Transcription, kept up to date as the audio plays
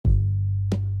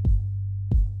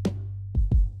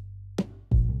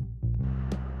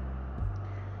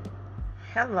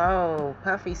Hello,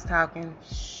 Puffy's talking.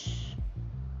 Shh.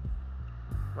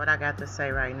 What I got to say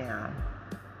right now?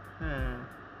 Hmm.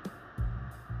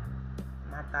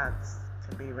 My thoughts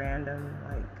could be random.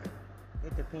 Like,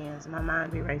 it depends. My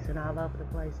mind be racing all over the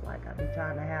place. Like, I be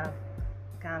trying to have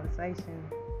a conversation,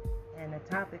 and the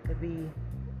topic could be,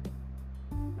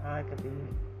 it could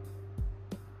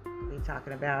be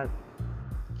talking about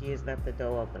kids left the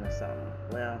door open or something.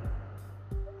 Well,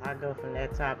 I go from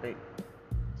that topic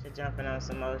to jumping on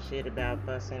some more shit about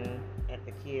busting at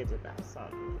the kids about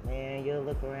something. Man, you'll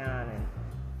look around and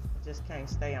just can't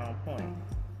stay on point.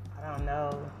 I don't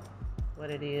know what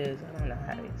it is. I don't know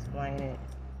how to explain it.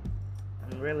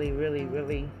 I'm really,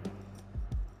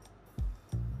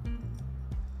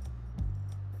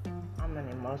 I'm an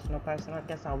emotional person. I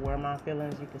guess I wear my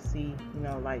feelings. You can see,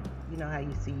 like, how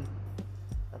you see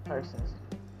a person's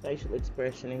facial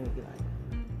expression and you be like,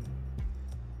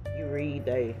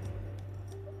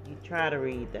 you try to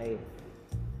read their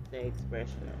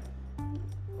expression or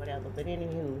whatever. But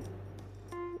anywho,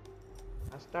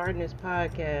 I'm starting this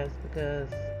podcast because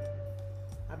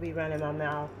I be running my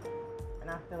mouth and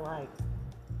I feel like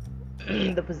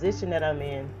the position that I'm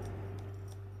in,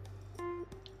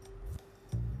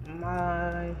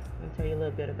 let me tell you a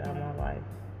little bit about my life.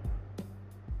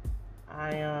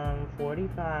 I am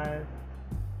 45.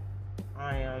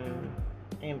 I am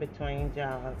in between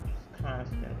jobs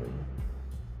constantly.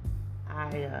 I'm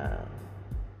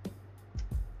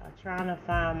trying to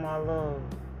find my little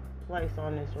place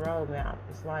on this roadmap.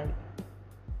 It's like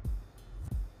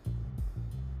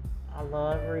I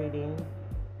love reading.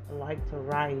 I like to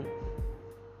write.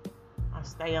 I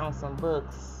stay on some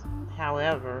books.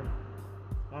 However,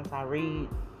 once I read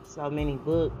so many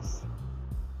books,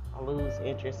 I lose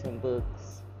interest in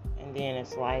books. And then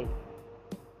it's like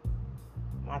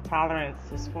my tolerance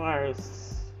as far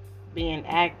as being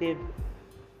active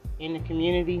in the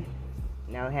community,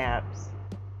 no haps,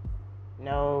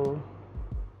 no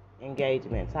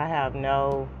engagements. I have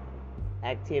no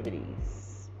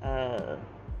activities. Well,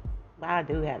 I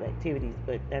do have activities,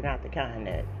 but they're not the kind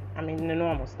that, the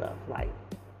normal stuff, like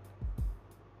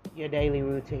your daily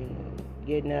routine,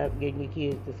 getting up, getting your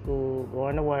kids to school,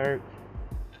 going to work,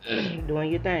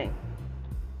 doing your thing.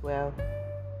 Well,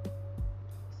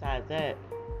 besides that,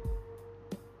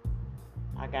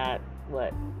 I got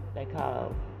what they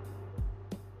call,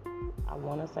 I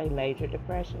want to say major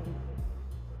depression.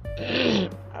 I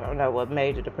don't know what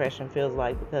major depression feels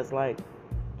like because, like,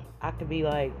 I could be,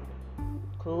 like,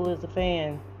 cool as a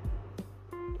fan,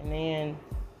 and then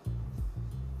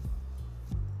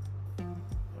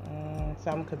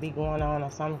something could be going on or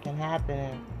something can happen.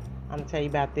 And I'm going to tell you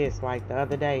about this. Like, the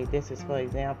other day, this is for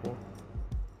example,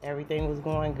 everything was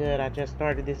going good. I just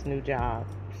started this new job.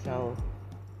 So,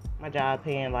 my job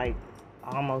paying, like,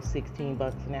 almost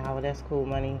 $16 an hour. That's cool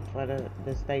money for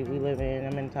the state we live in.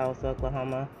 I'm in Tulsa,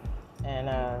 Oklahoma. And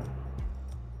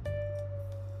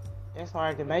it's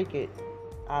hard to make it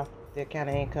off that kind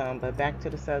of income. But back to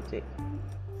the subject.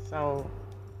 So,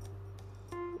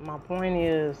 my point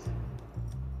is,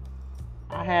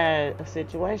 I had a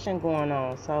situation going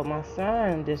on. So my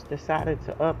son just decided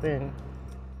to up and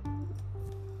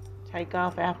take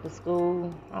off after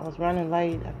school. I was running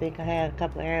late. I think I had a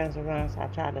couple of errands to run, so I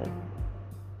tried to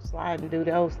slide and do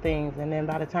those things. And then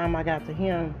by the time I got to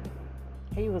him,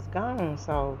 he was gone.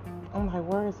 So I'm like,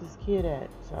 where is this kid at?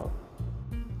 So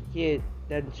the kid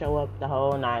doesn't show up the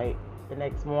whole night. The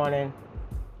next morning,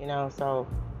 so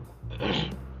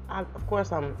of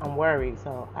course I'm worried.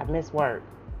 So I missed work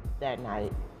that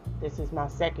night. This is my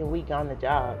second week on the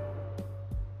job.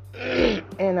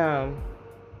 And I'm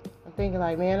thinking,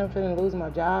 like, man, I'm finna lose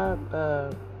my job.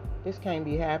 This can't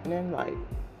be happening. Like,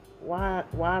 why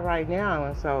right now?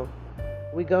 And so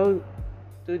we go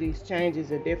through these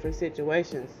changes in different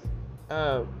situations,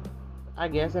 I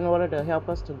guess in order to help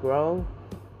us to grow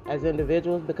as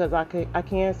individuals, because I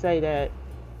can say that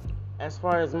as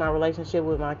far as my relationship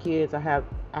with my kids, I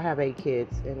have 8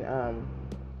 kids, and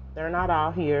they're not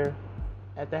all here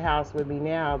at the house with me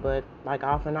now, but like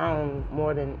off and on,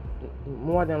 more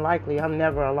than likely, I'm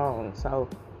never alone. So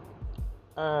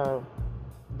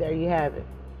there you have it.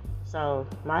 So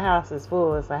my house is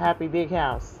full. It's a happy big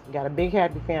house. Got a big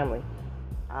happy family.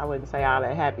 I wouldn't say all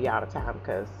that happy all the time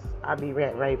because I be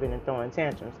raving and throwing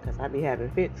tantrums because I be having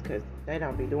fits because they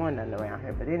don't be doing nothing around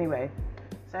here. But anyway,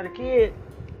 so the kid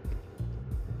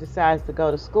decides to go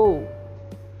to school.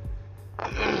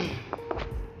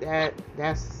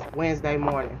 That's Wednesday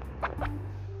morning.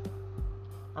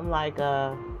 I'm like,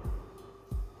 I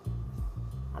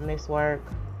miss work.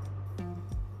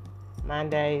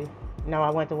 Monday, no,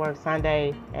 I went to work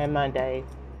Sunday and Monday.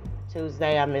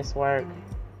 Tuesday, I missed work.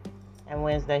 and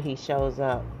Wednesday he shows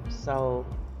up. So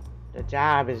the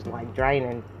job is like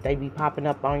draining. They be popping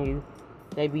up on you.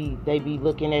 They be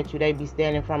looking at you. They be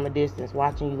standing from a distance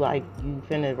watching you like you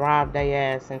finna rob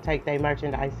their ass and take their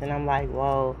merchandise. And I'm like,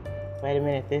 whoa, wait a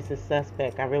minute, this is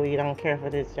suspect. I really don't care for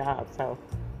this job. So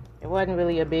it wasn't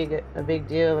really a big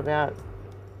deal about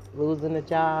losing the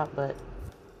job, but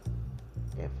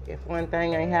if one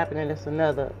thing ain't happening, it's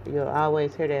another. You'll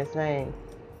always hear that saying.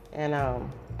 And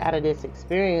out of this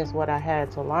experience, what I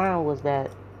had to learn was that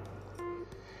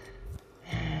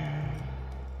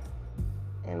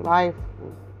in life,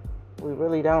 we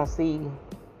really don't see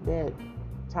that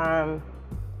time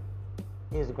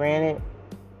is granted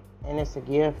and it's a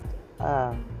gift.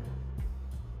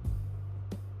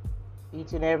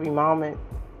 Each and every moment,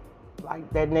 like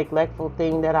that neglectful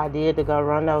thing that I did to go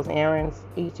run those errands,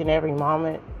 each and every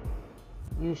moment,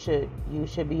 you should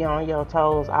be on your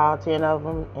toes, all 10 of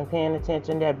them, and paying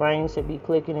attention. That brain should be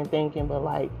clicking and thinking. But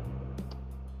like,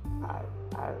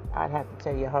 I'd have to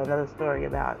tell you a whole other story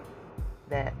about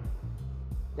that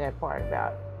part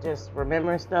about just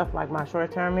remembering stuff like my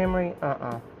short-term memory.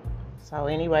 So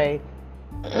anyway,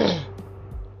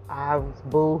 I was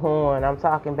boo-hooing. I'm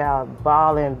talking about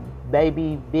bawling,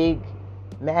 baby, big,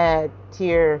 mad,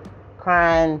 tear,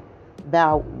 crying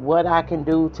about what I can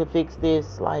do to fix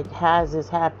this. Like, how is this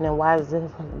happening? Why is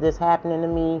this happening to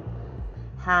me?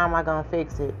 How am I gonna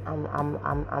fix it?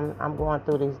 I'm going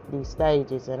through these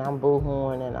stages, and I'm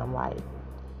boo-hooing, and I'm like,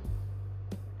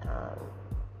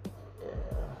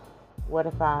 what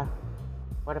if I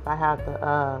have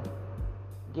to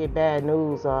get bad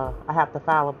news, or I have to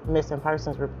file a missing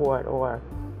persons report, or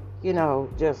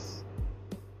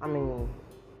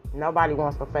nobody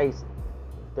wants to face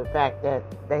the fact that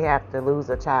they have to lose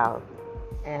a child,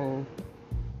 and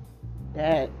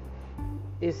that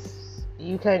is,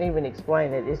 you can't even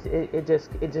explain it. It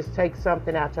just takes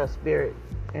something out your spirit,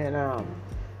 and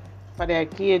for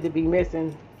that kid to be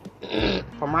missing,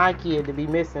 for my kid to be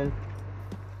missing,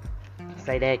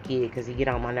 say that kid because he get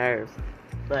on my nerves,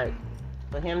 but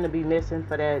for him to be missing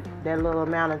for that little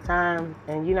amount of time,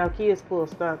 and kids pull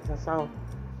stunts, and so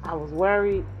I was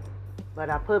worried, but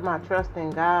I put my trust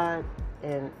in God,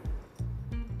 and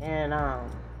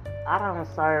I don't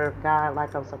serve God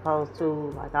like I'm supposed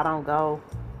to. Like, I don't go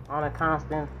on a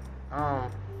constant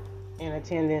in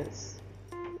attendance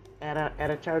at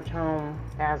a church home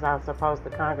as I'm supposed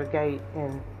to congregate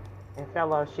and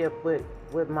fellowship with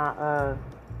my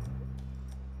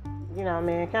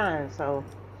mankind. So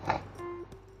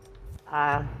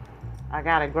I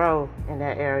gotta grow in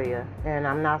that area, and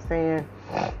I'm not saying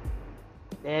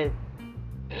that.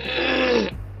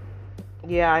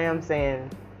 Yeah, I am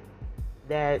saying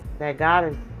that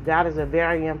God is a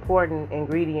very important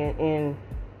ingredient in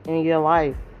your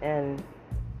life, and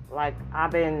like,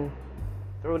 I've been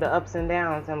through the ups and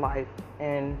downs in life,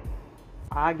 and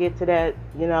I get to that,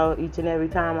 each and every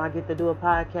time I get to do a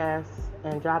podcast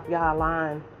and drop y'all a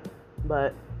line.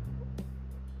 But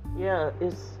yeah,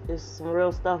 it's some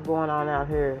real stuff going on out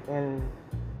here, and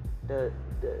the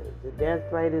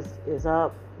death rate is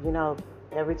up.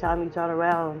 Every time you turn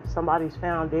around, somebody's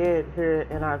found dead here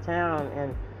in our town,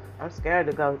 and I'm scared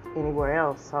to go anywhere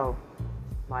else. So,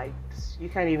 like, you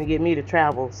can't even get me to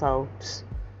travel. So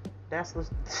that's what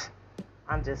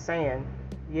I'm just saying.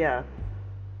 Yeah,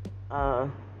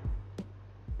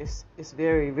 it's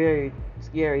very, very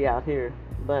scary out here.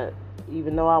 But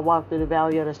even though I walk through the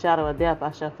valley of the shadow of death,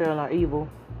 I shall fear no evil,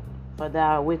 for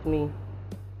thou art with me.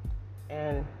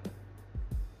 And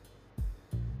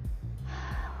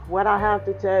what I have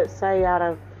to say out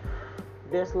of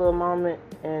this little moment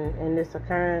and this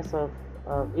occurrence of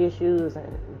issues,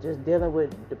 and just dealing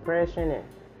with depression and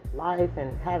life,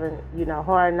 and having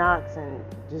hard knocks, and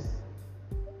just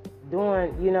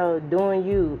doing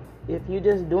you. If you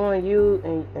just doing you,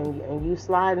 and you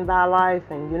sliding by life,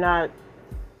 and you're not,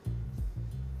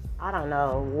 I don't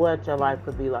know what your life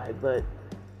could be like, but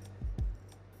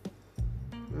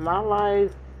my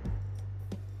life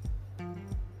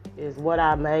is what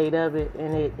I made of it,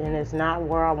 and it's not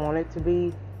where I want it to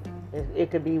be. It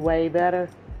could be way better,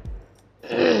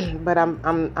 but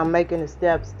I'm making the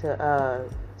steps to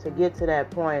get to that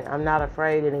point. I'm not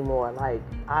afraid anymore. Like,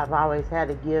 I've always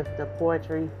had a gift of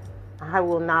poetry. I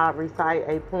will not recite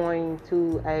a poem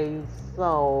to a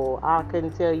soul. I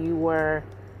couldn't tell you where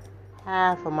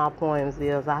half of my poems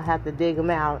is. I have to dig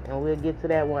them out, and we'll get to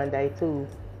that one day too.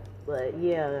 But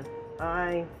yeah,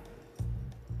 I'm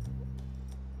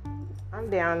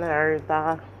down to earth.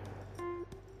 I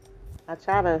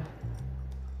try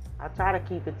to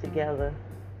keep it together.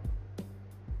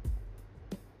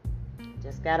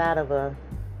 Just got out of a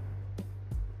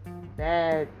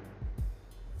bad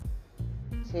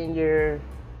 10-year,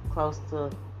 close to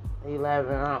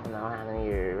 11, I don't know how many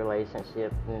year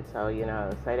relationship. And so,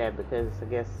 say that because I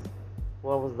guess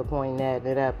what was the point in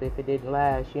adding it up if it didn't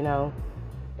last.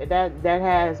 That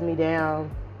has me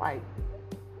down. Like,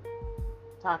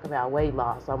 talk about weight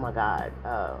loss. Oh my God.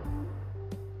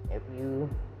 If you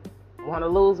want to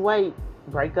lose weight,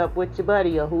 break up with your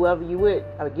buddy or whoever you with.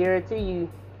 I guarantee you,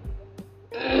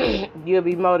 you'll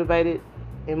be motivated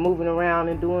and moving around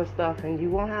and doing stuff, and you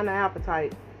won't have no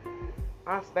appetite.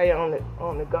 I stay on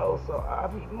the go, so I'll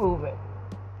be moving.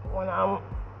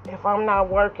 If I'm not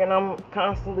working, I'm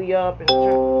constantly up and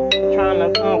trying to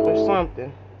accomplish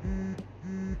something.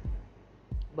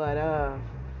 But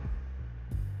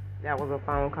that was a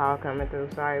phone call coming through.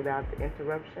 Sorry about the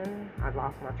interruption. I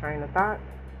lost my train of thought.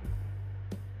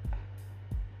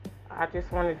 I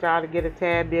just wanted y'all to get a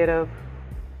tad bit of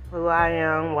who I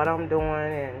am, what I'm doing,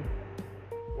 and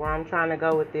where I'm trying to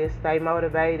go with this. Stay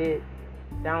motivated.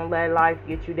 Don't let life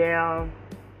get you down.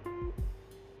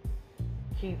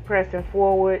 Keep pressing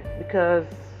forward, because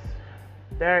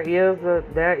there is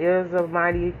a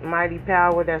mighty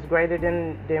power that's greater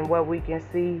than what we can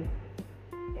see,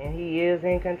 and He is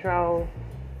in control.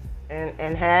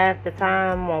 And half the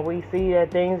time when we see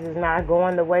that things is not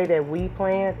going the way that we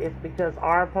planned, it's because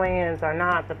our plans are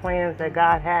not the plans that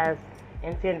God has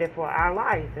intended for our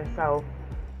life. And so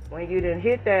when you didn't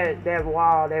hit that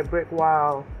wall, that brick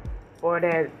wall, or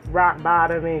that rock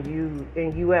bottom, and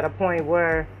you at a point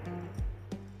where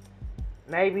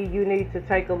maybe you need to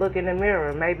take a look in the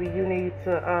mirror, maybe you need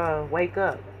to wake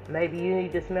up, maybe you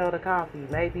need to smell the coffee,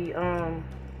 maybe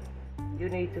you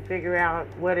need to figure out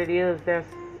what it is that's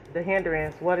the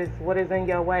hindrance, what is in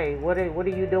your way, what are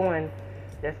you doing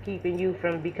that's keeping you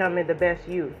from becoming the best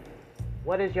you?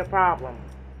 What is your problem?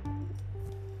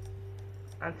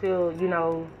 Until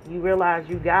you realize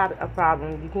you got a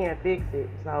problem, you can't fix it.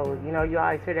 So you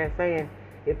always hear that saying,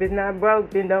 if it's not broke,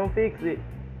 then don't fix it.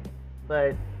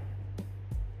 But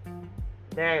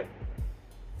that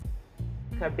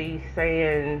could be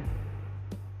saying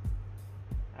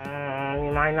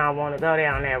you might not want to go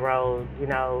down that road,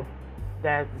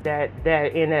 that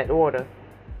in that order.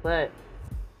 But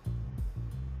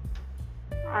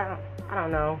I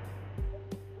don't know.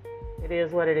 It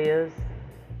is what it is.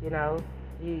 You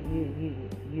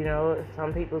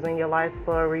some people's in your life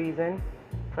for a reason,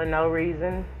 for no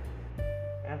reason,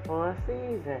 and for a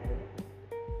season.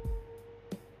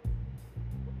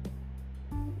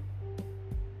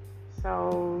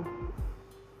 So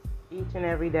each and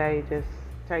every day, just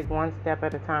take one step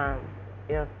at a time.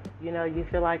 If you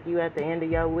feel like you at the end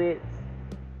of your wits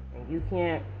and you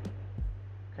can't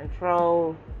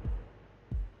control,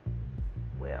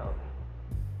 well,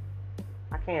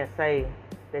 I can't say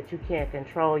that you can't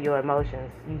control your emotions.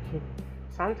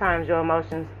 Sometimes your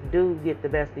emotions do get the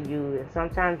best of you, and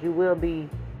sometimes you will be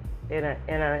in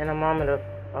a moment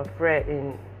of fret,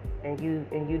 and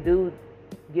you do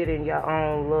get in your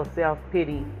own little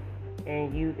self-pity,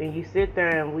 and you sit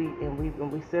there and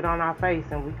we sit on our face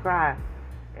and we cry,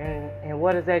 and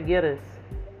what does that get us?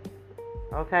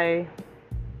 Okay,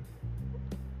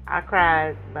 I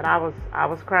cried, but I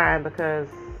was crying because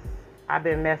I've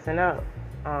been messing up.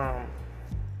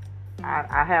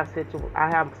 I have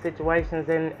situations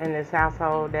in this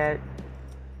household that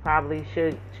probably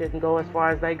shouldn't go as far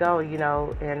as they go,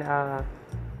 and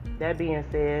that being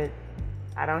said,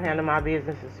 I don't handle my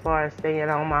business as far as staying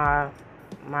on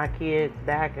my kids'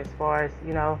 back, as far as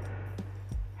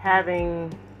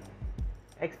having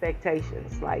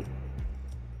expectations. Like,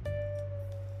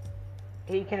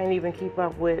 he can't even keep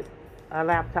up with a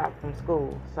laptop from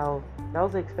school, so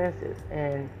those are expensive.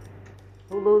 And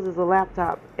who loses a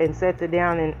laptop and sets it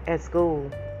down at school?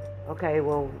 Okay,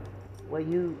 well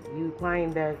you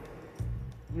claim that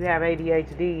you have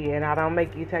ADHD, and I don't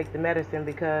make you take the medicine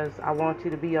because I want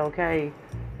you to be okay,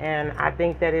 and I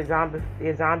think that it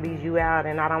zombies you out,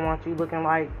 and I don't want you looking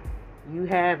like you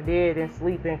half dead and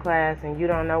sleep in class and you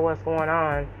don't know what's going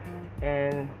on.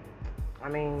 And I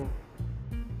mean,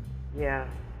 yeah,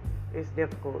 it's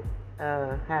difficult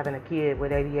having a kid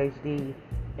with ADHD,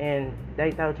 and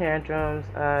they throw tantrums,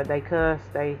 they cuss,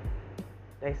 they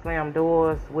slam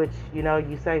doors, which you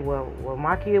say, well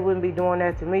my kid wouldn't be doing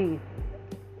that to me.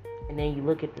 And then you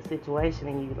look at the situation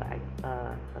and you like,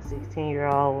 a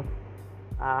 16-year-old,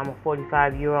 I'm a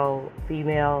 45-year-old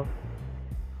female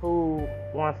who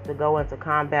wants to go into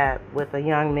combat with a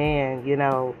young man,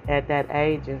 at that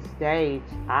age and stage.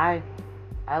 I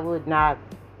would not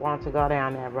want to go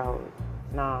down that road.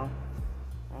 No,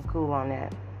 I'm cool on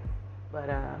that. But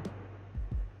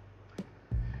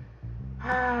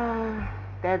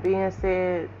that being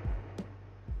said,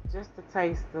 just a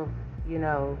taste of,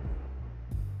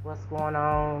 what's going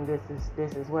on. This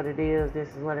is what it is. This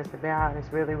is what it's about.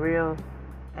 It's really real.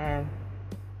 And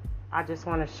I just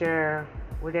want to share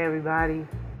with everybody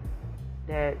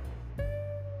that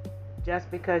just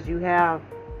because you have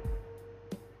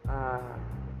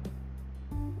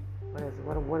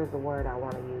what is the word I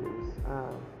want to use?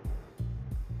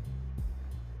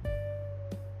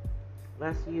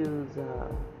 Let's use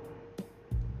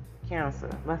cancer.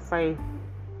 Let's say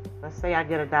I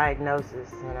get a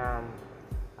diagnosis and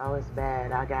oh, it's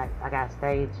bad. I got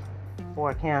stage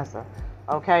 4 cancer.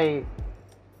 Okay,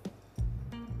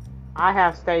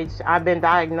 I've been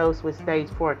diagnosed with stage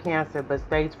 4 cancer, but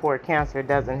stage 4 cancer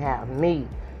doesn't have me.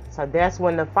 So that's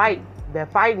when the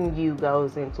fighting you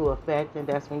goes into effect, and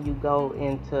that's when you go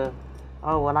into,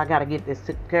 oh, well, I got to get this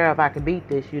taken care of. I can beat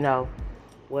this,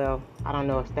 Well, I don't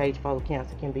know if stage 4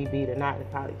 cancer can be beat or not.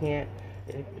 It probably can't.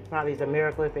 It probably is a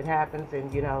miracle if it happens, and,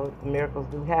 miracles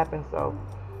do happen. So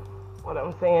what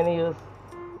I'm saying is,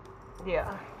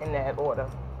 yeah, in that order.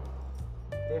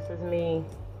 This is me.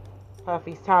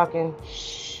 Puffy's talking.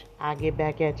 Shh. I'll get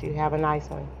back at you. Have a nice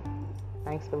one.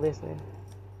 Thanks for listening.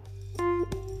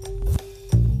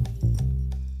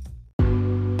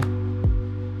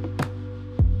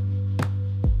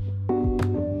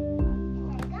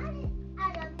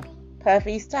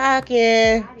 Puffy's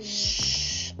talking.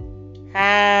 Shh.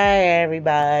 Hi,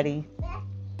 everybody.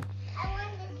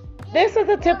 This is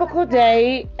a typical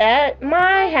day at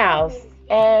my house.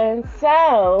 And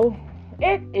so,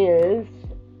 it is,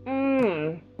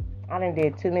 I done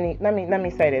did too many, let me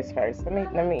say this first.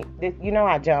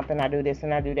 I jump and I do this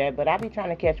and I do that, but I be trying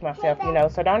to catch myself,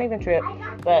 so don't even trip.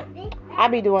 But I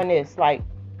be doing this, like,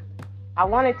 I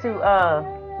wanted to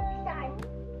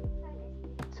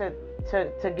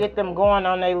get them going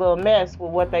on their little mess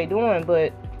with what they doing,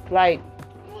 but like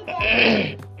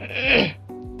I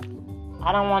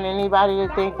don't want anybody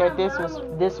to think that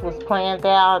this was planned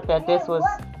out, that this was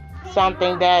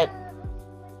something that,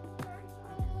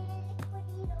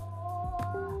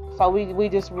 so we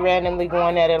just randomly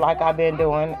going at it like I've been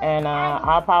doing, and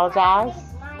I apologize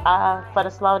for the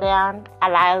slowdown.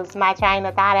 I lose my train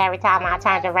of thought every time I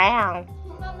turned around.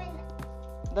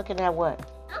 Looking at what?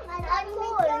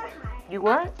 You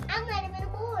what? I'm not even a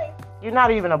boy. You're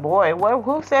not even a boy.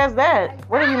 Who says that?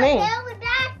 What do you mean? I'm a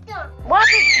pterodactyl. What?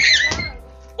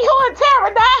 You a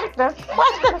pterodactyl?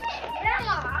 What?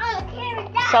 I'm a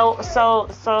pterodactyl.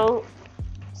 So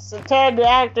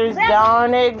pterodactyls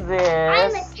don't exist.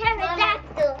 I'm a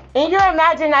pterodactyl. In your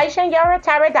imagination, you're a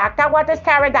pterodactyl. What does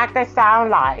pterodactyl sound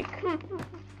like?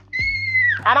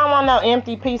 I don't want no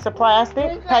empty piece of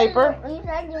plastic paper.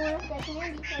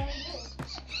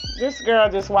 This girl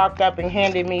just walked up and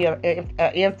handed me a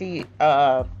empty,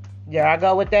 there I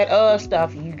go with that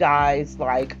stuff, you guys.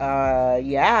 Like,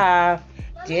 yeah.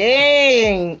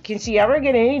 Dang. Can she ever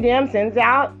get any damn sense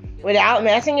out without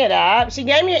messing it up? She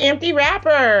gave me an empty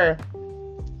wrapper.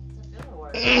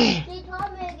 She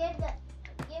told me to give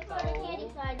her the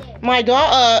candy so I did. My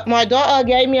daughter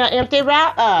gave me an empty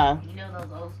wrapper. You know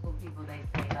those old school people, they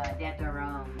say, that they're,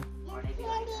 or they be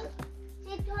like that.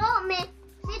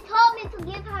 She told me to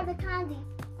give her the candy.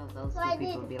 Those old school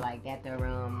people be like that they're,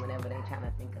 whenever they trying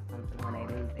to think of something, when they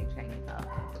lose, they train it off.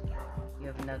 You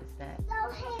ever noticed that?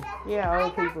 Yeah,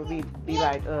 old people be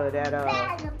like,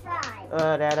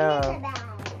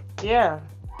 yeah.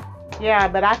 Yeah,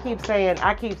 but I keep saying,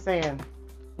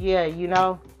 yeah,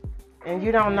 and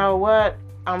you don't know what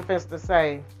I'm finna to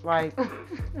say. Like, Look,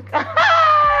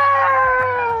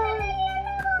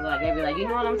 they be like, you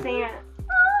know what I'm saying?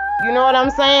 You know what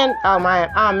I'm saying? Oh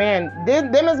man,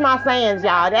 them is my sayings,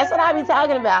 y'all. That's what I be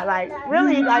talking about. Like,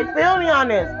 really, like, feel me on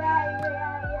this.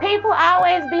 People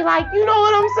always be like, you know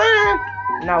what I'm saying?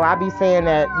 No, I be saying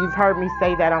that. You've heard me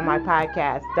say that on my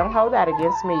podcast. Don't hold that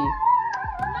against me.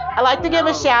 I'd like to give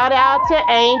a shout out to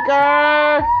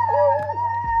Anchor.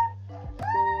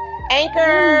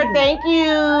 Anchor, thank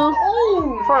you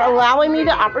for allowing me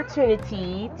the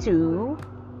opportunity to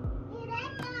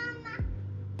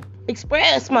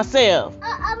express myself.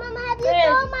 Mama, have you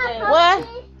told my pumpkin? What?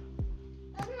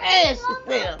 Express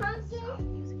yourself.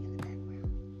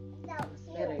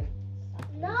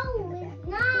 No, it's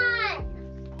not.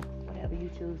 Whatever you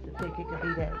choose to pick, it could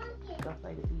be that. Don't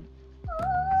say the beat.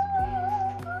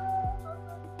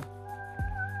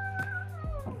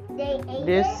 They ate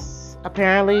This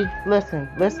apparently, listen.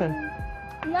 it?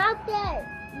 Not that.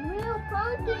 Real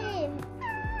pumpkin.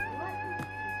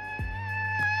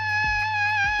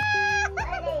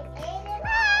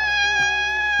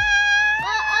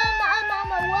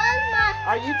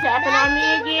 Are you tapping on me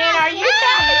again? Are you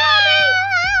tapping on me?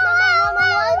 Mama,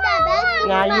 was that basketball?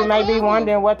 No, Now you may be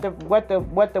wondering what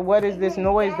is this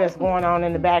noise that's going on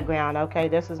in the background? Okay,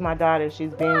 this is my daughter.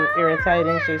 She's being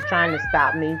irritating. She's trying to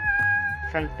stop me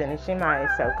from finishing my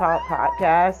so-called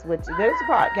podcast, which it is a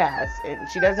podcast, and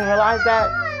she doesn't realize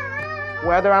that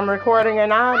whether I'm recording or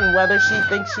not, and whether she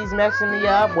thinks she's messing me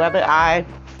up, whether I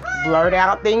blurt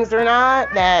out things or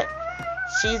not, that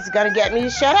she's gonna get me to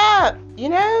shut up,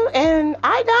 and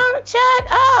I don't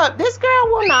shut up. This girl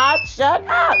will not shut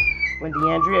up. When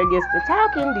DeAndrea gets to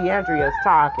talking, DeAndrea's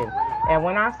talking. And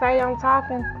when I say I'm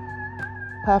talking,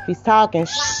 Puffy's talking.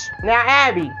 Shh. Now,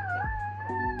 Abby,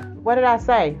 what did I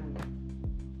say?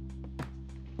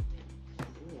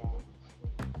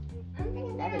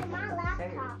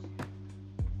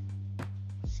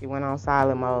 She went on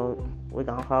silent mode. We're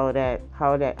gonna hold that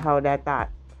thought.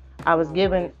 I was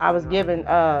giving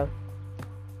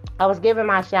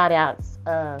my shout outs.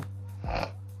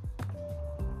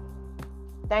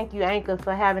 Thank you, Anchor,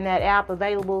 for having that app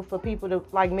available for people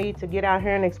like me to get out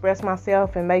here and express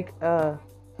myself and make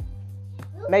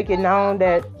it known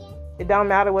that it don't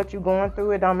matter what you're going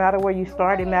through. It don't matter where you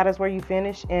start. It matters where you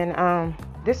finish. And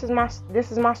this is my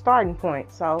starting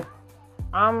point. So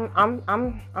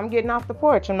I'm getting off the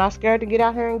porch. I'm not scared to get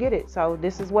out here and get it. So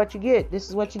this is what you get. This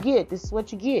is what you get. This is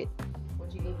what you get.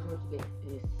 What you get is what you get.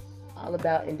 It's all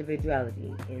about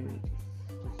individuality and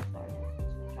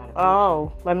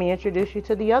oh, let me introduce you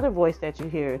to the other voice that you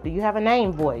hear. Do you have a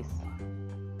name, voice?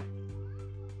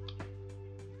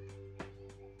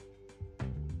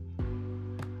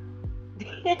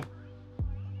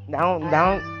 Don't.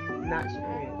 Not sure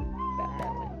about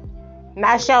that one.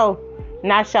 Not show.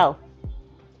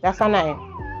 That's her name.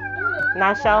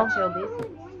 Not show. Not your business.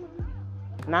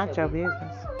 Not your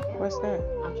business. What's that?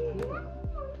 Entrepreneur.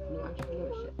 New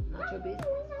entrepreneurship. Not your business.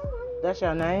 That's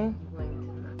your name?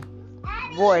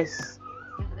 Voice.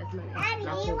 That's my name.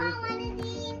 Not your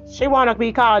business. She wanna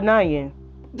be called Nyan.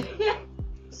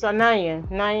 So Nyan.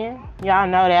 Y'all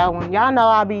know that one. Y'all know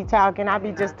I be talking. I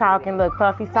be just talking. Look,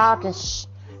 Puffy's talking. Shh.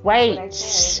 Wait.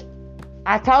 Shh.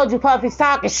 I told you Puffy's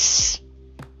talking. Shh.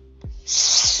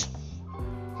 Shh.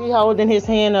 He holding his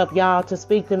hand up, y'all, to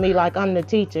speak to me like I'm the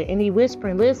teacher. And he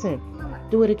whispering, listen.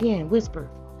 Do it again. Whisper.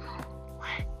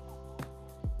 What?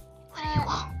 What do you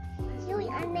want? Joey,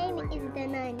 our name is the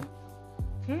nun.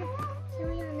 Joey,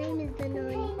 our name is the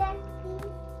nun.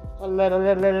 Let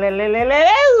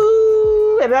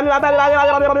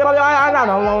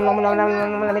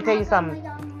me tell you something.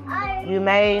 You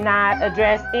may not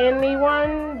address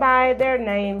anyone by their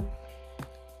name.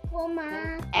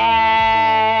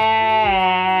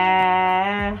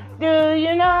 Do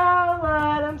you know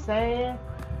what I'm saying?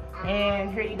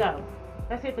 And here you go.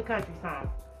 Let's hit the country song.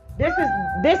 This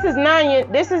is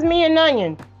Nunyan. This is me and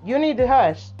Nunyan. You need to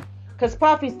hush. Cause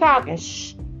Puffy's talking.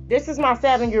 Shh. This is my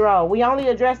 7-year-old. We only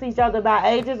address each other by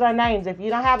ages or names. If you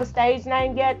don't have a stage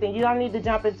name yet, then you don't need to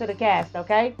jump into the cast,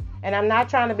 okay? And I'm not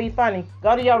trying to be funny.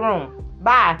 Go to your room.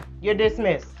 Bye. You're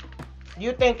dismissed.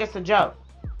 You think it's a joke.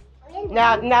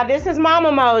 Now this is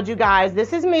mama mode, you guys.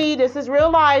 This is me. This is real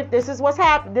life. This is what's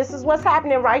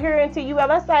happening right here in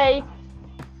TULSA.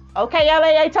 Okay,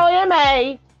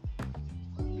 LAHOMA.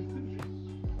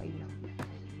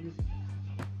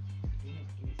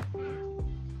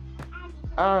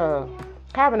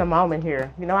 Having a moment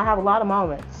here. You know, I have a lot of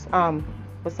moments.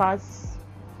 Besides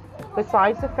the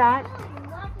fact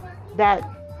that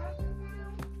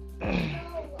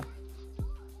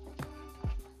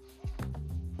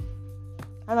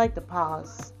I like to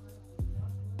pause.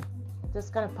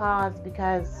 Just gonna pause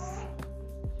because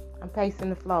I'm pacing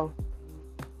the flow.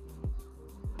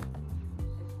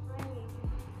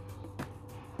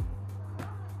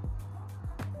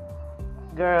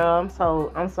 Girl,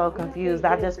 I'm so confused.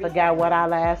 I just forgot what my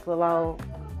last little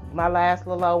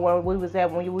where we was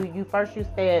at when you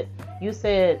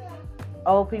said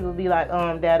old people be like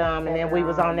and then we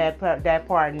was on that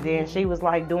part, and then she was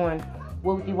like doing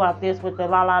whoopty wop this with the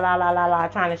la la la la la la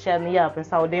trying to shut me up, and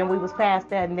so then we was past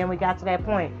that, and then we got to that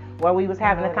point where we was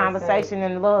having a conversation,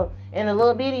 and the little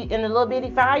bitty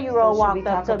 5-year-old walked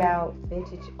up to about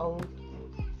vintage old.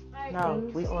 No,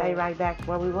 we stay right back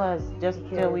where we was just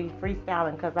until we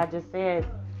freestyling, because I just said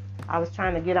I was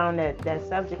trying to get on that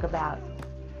subject about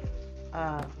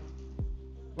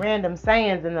random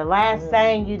sayings, and the last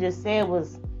saying you just said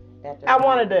was I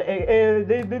wanted to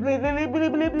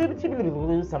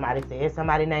somebody said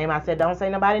somebody's name. I said don't say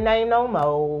nobody's name no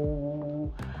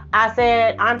more. I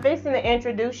said I'm fixing to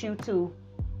introduce you to,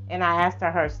 and I asked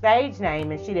her stage name,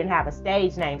 and she didn't have a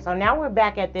stage name. So now we're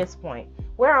back at this point.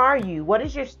 Where are you? What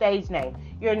is your stage name?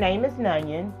 Your name is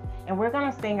Nunyan, and we're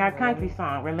going to sing our country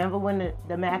song. Remember when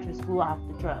the mattress flew off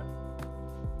the truck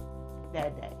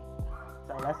that day?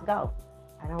 So let's go.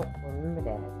 I don't remember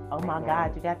that. Oh my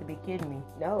God, you got to be kidding me.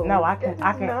 No. No, I can.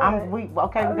 We're gonna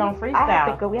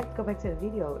freestyle. We have to go back to the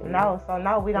video. No,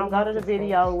 we don't go to the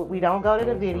video. We don't go to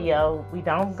the video. We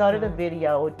don't go to the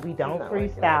video. We don't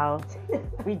freestyle.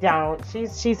 We don't.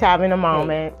 She's having a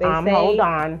moment. Hold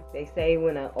on. They say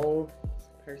when an old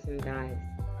person dies,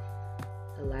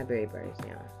 a library burns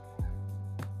down.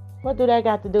 What do that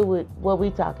got to do with what we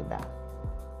talking about?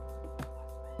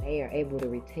 They are able to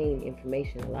retain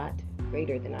information a lot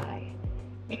greater than I.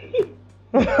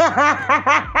 What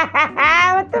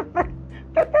the fuck?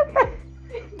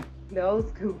 The old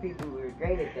school people were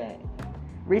great at that.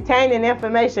 Retaining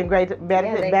information better than I.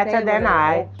 When an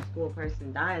old school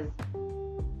person dies,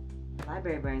 the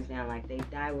library burns down. Like they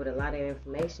die with a lot of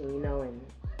information, and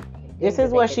this is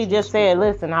what she just said.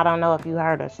 Listen, I don't know if you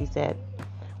heard her. She said,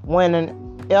 when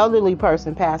an elderly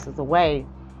person passes away,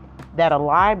 that a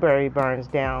library burns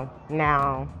down.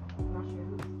 Now,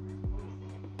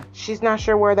 she's not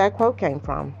sure where that quote came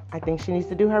from. I think she needs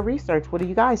to do her research. What do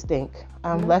you guys think?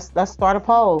 Let's start a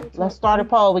poll. Let's start a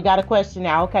poll. We got a question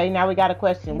now. Okay, now we got a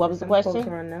question. What was the question? Quotes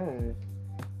are unknown.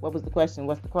 What was the question?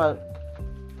 What's the quote?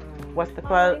 What's the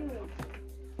quote?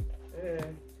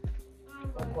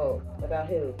 A quote about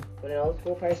who? When an old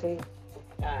school person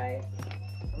dies.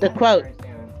 The quote.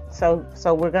 So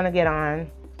we're gonna get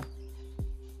on.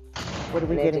 What are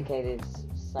we getting? Educated,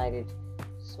 cited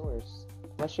source.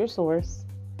 What's your source?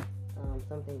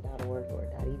 Something.org or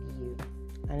 .edu.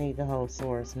 I need the whole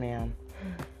source, ma'am.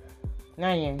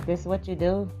 Nanya, this is what you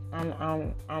do.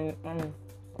 I'm the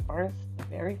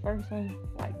very first one.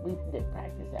 Like we did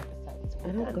practice episodes.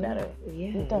 We've done better.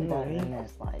 Yeah, we've done better than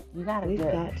this. Like you gotta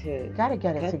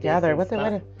get it cut together.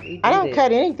 I don't it.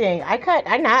 cut anything.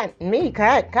 I'm not me.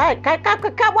 Cut what?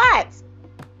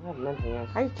 I have nothing else.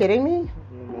 Are you kidding me?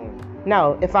 No more.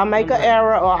 No, if I make an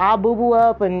error or I boo-boo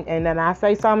up and then I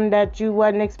say something that you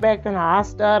wasn't expecting or I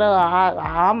stutter or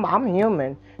I'm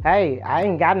human. Hey, I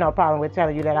ain't got no problem with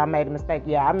telling you that I made a mistake.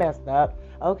 Yeah, I messed up.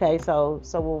 Okay, so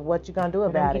what you gonna do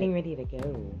about I'm getting it? ready to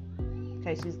go.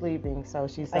 Okay, she's leaving, so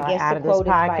she's I guess out the of this quote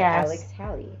podcast. is by Alex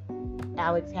Haley.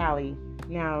 Alex Haley.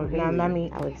 Now let me.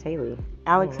 Alex Haley.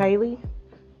 Alex Haley?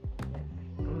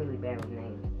 I'm really bad with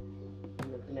names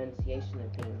and the pronunciation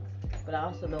of things. But I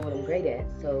also know what I'm great at.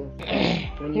 So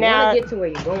when you want to get to where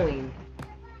you're going,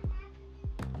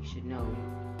 you should know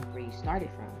where you started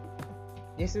from.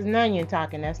 This is Nunyan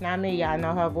talking. That's not me. I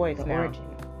know her voice The now. origin.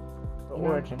 The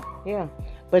origin. Yeah.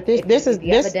 But this is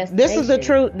a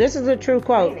true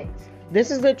quote. This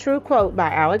is a true quote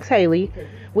by Alex Haley.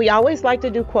 We always like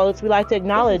to do quotes. We like to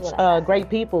acknowledge great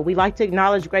people. We like to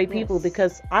acknowledge great people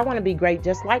because I want to be great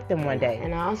just like them one day.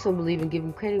 And I also believe in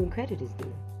giving credit when credit is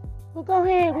due. Well, go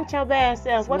ahead with your bad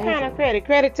self. What kind of credit?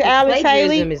 Credit to Alex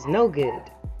Haley? Plagiarism is no good.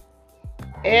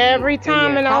 Every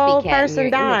time an old person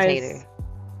dies,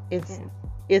 it's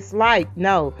like,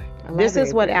 no. This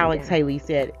is what Alex Haley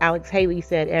said. Alex Haley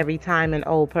said every time an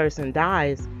old person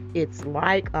dies, it's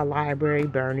like a library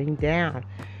burning down.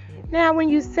 Now, when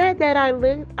you said that, I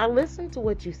listened to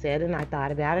what you said and I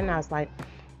thought about it and I was like,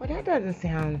 well, that doesn't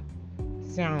sound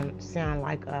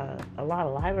like a lot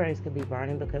of libraries could be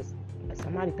burning because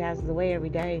somebody passes away every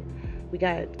day. We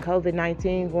got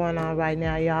COVID-19 going on right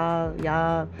now,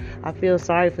 y'all. I feel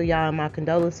sorry for y'all. My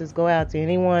condolences go out to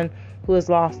anyone who has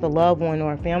lost a loved one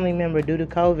or a family member due to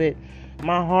COVID.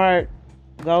 My heart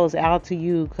goes out to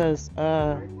you because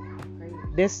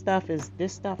this stuff is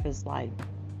like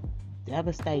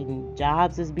devastating.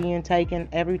 Jobs is being taken.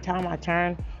 Every time I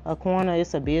turn a corner,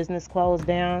 it's a business closed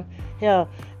down. Hell,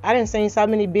 I done seen so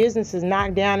many businesses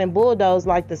knocked down and bulldozed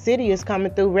like the city is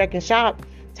coming through wrecking shop,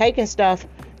 taking stuff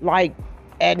like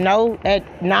at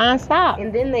non-stop.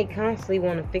 And then they constantly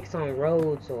want to fix on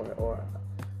roads or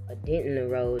a dent in the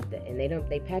road, and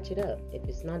they patch it up. If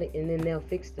it's not, and then they'll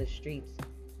fix the streets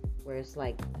where it's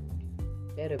like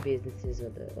better businesses or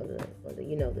the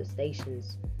the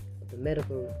stations, the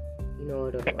medical,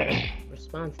 or the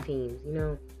response teams,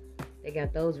 they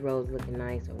got those roads looking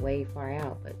nice or way far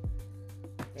out, but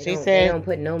they don't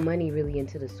put no money really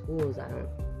into the schools. I don't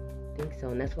think so,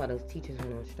 and that's why those teachers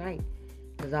went on strike,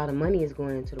 because all the money is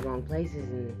going into the wrong places,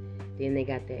 and then they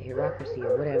got that bureaucracy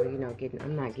or whatever. I'm not getting.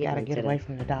 Gotta get away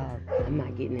from the dog. I'm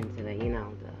not getting into the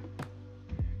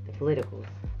the politicals.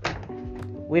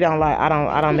 We don't like.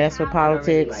 I don't mess with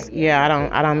politics. I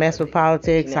don't mess with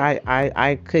politics.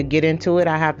 I could get into it.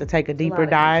 I have to take a deeper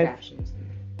dive.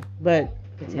 But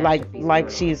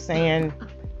like she's saying,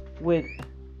 with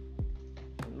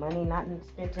money not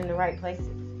spent in the right places.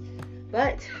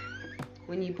 But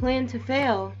when you plan to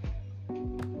fail,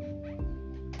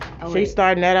 she's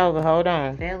starting that over. Hold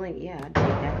on. Failing, yeah, I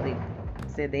definitely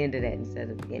said the end of that instead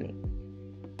of the beginning.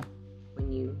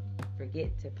 When you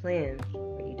forget to plan,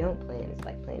 or you don't plan, it's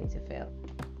like planning to fail.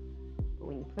 But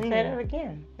when you plan, Say that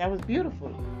again. That was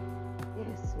beautiful.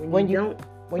 yes. When you don't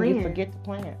When plan, you forget to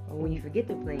plan. or when you forget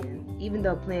to plan, even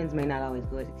though plans may not always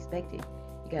go as expected,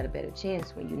 you got a better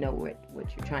chance when you know what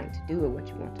you're trying to do or what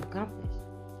you want to accomplish.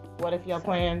 What if your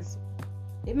plans?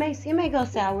 It may go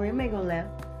sour, it may go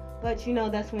left, but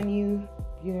that's when you.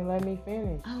 You didn't let me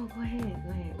finish. Oh, go ahead.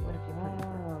 What if your plan?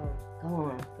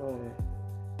 Oh. Go on.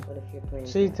 What if your plan?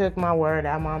 She took my word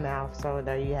out of my mouth, so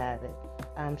there you have it.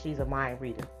 She's a mind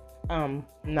reader.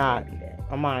 Not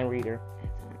a mind reader.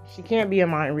 She can't be a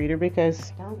mind reader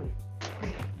because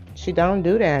she don't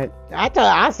do that.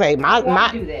 I say my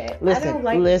do that. Listen, I don't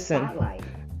like listen. The spotlight.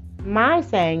 My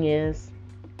saying is,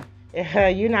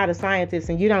 you're not a scientist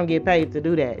and you don't get paid to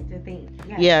do that. To think.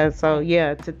 Yeah. So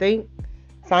to think,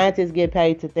 scientists get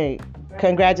paid to think.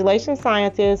 Congratulations,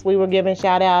 scientists. We were giving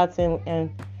shout outs and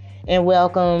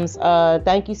welcomes.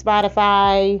 Thank you,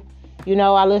 Spotify.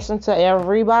 I listen to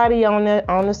everybody on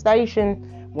the station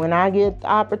when I get the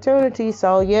opportunity.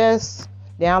 So yes,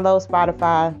 download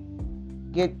Spotify.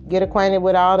 Get acquainted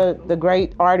with all the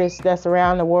great artists that's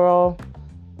around the world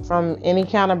from any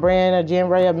kind of brand or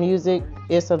genre of music.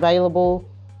 It's available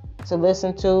to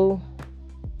listen to.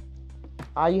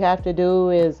 All you have to do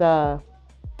is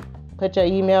put your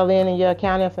email in and your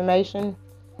account information,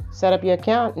 set up your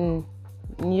account, and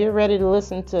you're ready to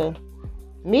listen to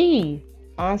me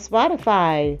on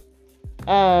Spotify.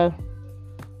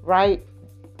 Right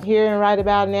here and right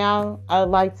about now, I'd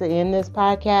like to end this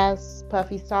podcast.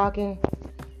 Puffy's talking.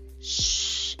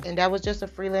 Shh. And that was just a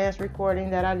freelance recording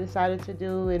that I decided to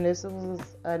do. And this was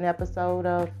an episode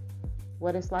of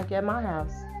What It's Like at My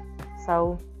House.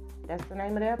 So that's the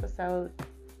name of the episode.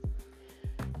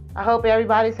 I hope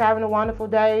everybody's having a wonderful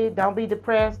day. Don't be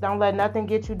depressed. Don't let nothing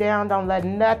get you down. Don't let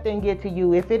nothing get to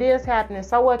you. If it is happening,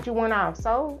 so what? You went off.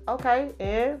 So, okay,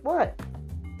 and what?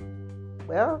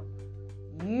 Well,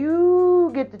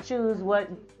 you get to choose what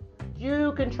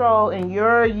you control in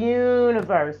your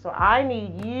universe. So I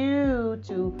need you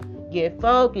to get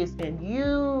focused and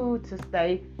you to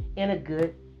stay in a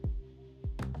good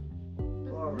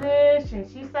position.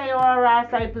 She say alright,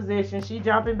 say position. She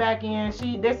jumping back in.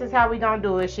 This is how we gonna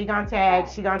do it. She gonna tag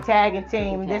and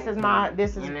team. This is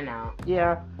in and out.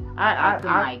 Yeah.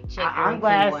 I'm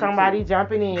glad somebody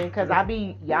jumping in because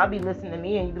y'all be listening to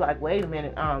me and you be like, wait a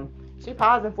minute, she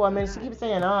pausing for a minute. She keeps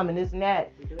saying and this and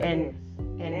that and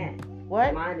that.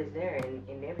 What? Mine is there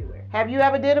and everywhere. Have you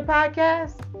ever did a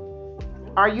podcast?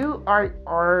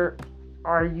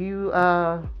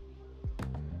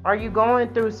 Are you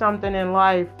going through something in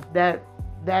life that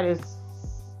is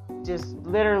just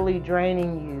literally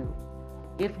draining you?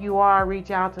 If you are, reach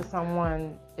out to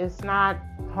someone. It's not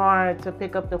hard to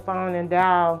pick up the phone and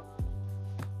dial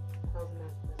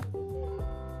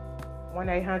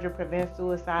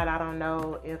 1-800-PREVENT-SUICIDE. I don't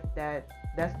know if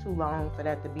that's too long for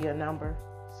that to be a number.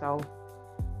 So